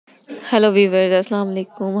Hello viewers, Assalamu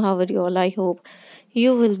alaikum. How are you all? I hope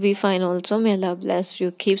you will be fine also. May Allah bless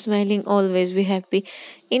you. Keep smiling, always be happy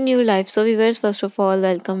in your life. So viewers, first of all,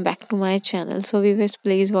 welcome back to my channel. So viewers,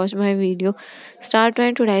 please watch my video. Start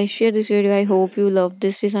and today I share this video. I hope you love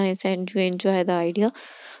this design and you enjoy the idea.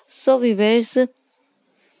 So viewers,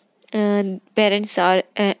 parents are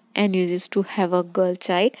anxious to have a girl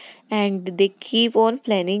child and they keep on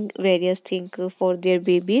planning various things for their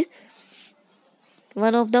babies.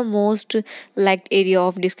 One of the most liked area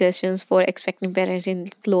of discussions for expecting parents in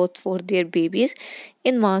clothes for their babies.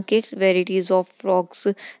 In markets, varieties of frocks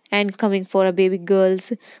and coming for a baby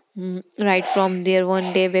girls, right from their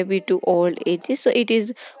 1 day baby to old ages. So it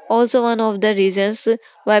is also one of the reasons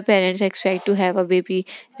why parents expect to have a baby,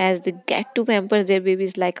 as they get to pamper their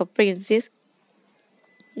babies like a princess.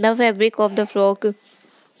 The fabric of the frock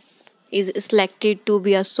is selected to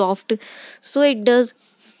be a soft, so it does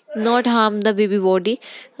not harm the baby body.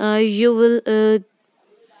 You will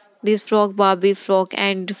this frog, Barbie frog,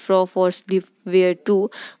 and frog for sleep wear too.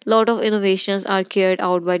 Lot of innovations are carried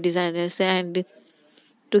out by designers and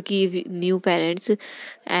to give new parents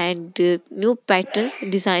and new patterns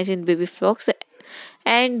designs in baby frocks.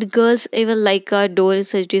 And girls even like a door in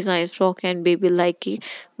such design frock, and baby like it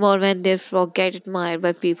more when their frock get admired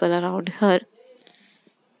by people around her.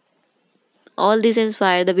 All these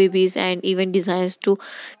inspire the babies and even designs to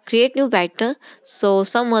create new pattern. So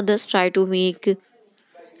some mothers try to make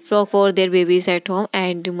frock for their babies at home,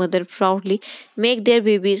 and mother proudly make their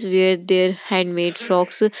babies wear their handmade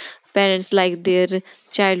frocks. Parents like their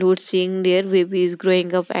childhood seeing their babies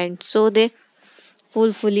growing up, and so they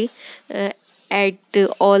fully at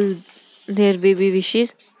all their baby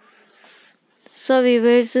wishes. So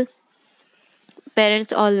viewers,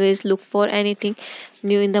 parents always look for anything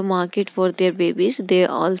new in the market for their babies. They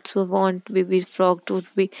also want babies frock to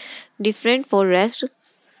be different for rest.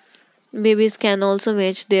 Babies can also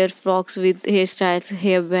match their frocks with hairstyles,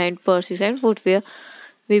 hairband, purses, and footwear.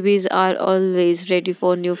 Babies are always ready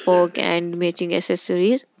for new frock and matching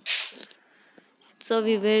accessories. So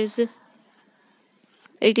viewers,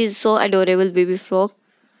 it is so adorable baby frock.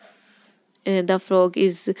 The frog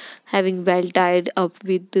is having belt tied up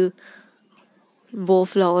with the bow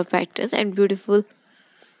flower patterns and beautiful.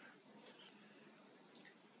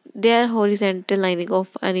 They are horizontal lining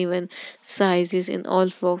of uneven sizes in all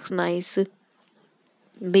frocks. Nice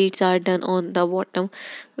beads are done on the bottom,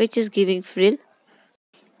 which is giving frill.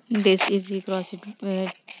 This is the crochet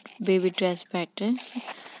baby dress patterns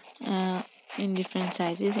uh, in different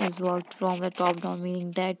sizes is worked from the top down,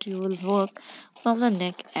 meaning that you will work from the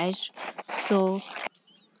neck edge. So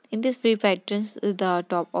in these free patterns, the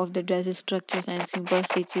top of the dress structures and simple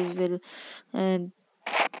stitches will uh,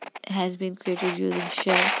 has been created using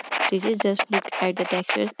shell stitches. Just look at the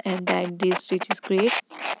textures and that these stitches create.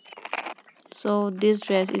 So this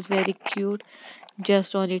dress is very cute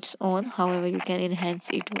just on its own. However, you can enhance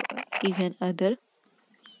it even other.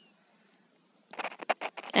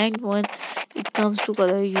 And when it comes to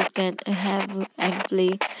color, you can have and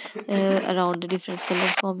play around the different color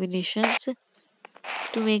combinations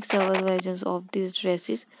to make several versions of these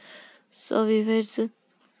dresses. So viewers,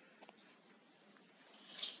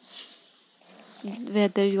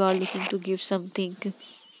 whether you are looking to give something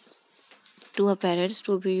to a parents,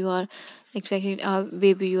 to be you are expecting a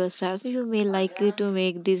baby yourself, you may like to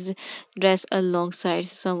make this dress alongside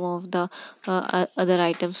some of the other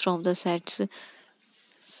items from the sets.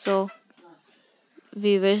 So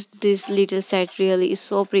viewers, this little set really is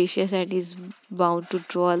so precious and is bound to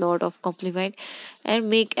draw a lot of compliment and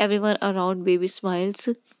make everyone around baby smiles.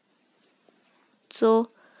 So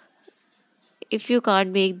if you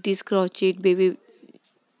can't make this crochet baby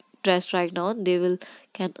dress right now, they will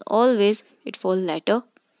can always it fall later.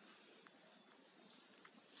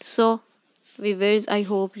 So viewers, I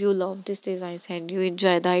hope you love this design and you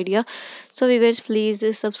enjoy the idea. So viewers,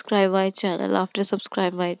 please subscribe my channel. After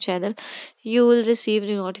subscribe my channel, you will receive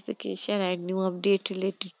the notification and new update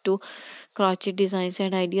related to crochet designs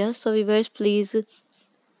and ideas. So viewers, please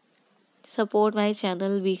support my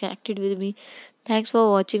channel, be connected with me. Thanks for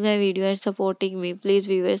watching my video and supporting me. Please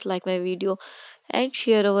viewers, like my video and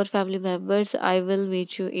share our family members. I will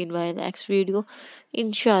meet you in my next video,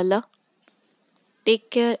 inshallah. Take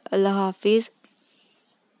care. Allah Hafiz.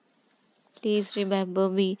 Please remember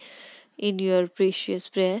me in your precious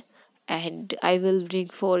prayer, and I will bring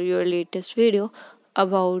for your latest video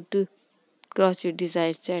about crochet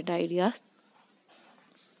designs and ideas.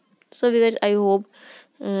 So viewers, I hope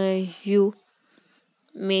you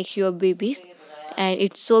make your babies, and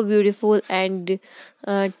it's so beautiful and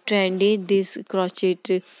trendy this crochet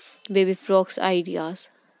baby frocks ideas.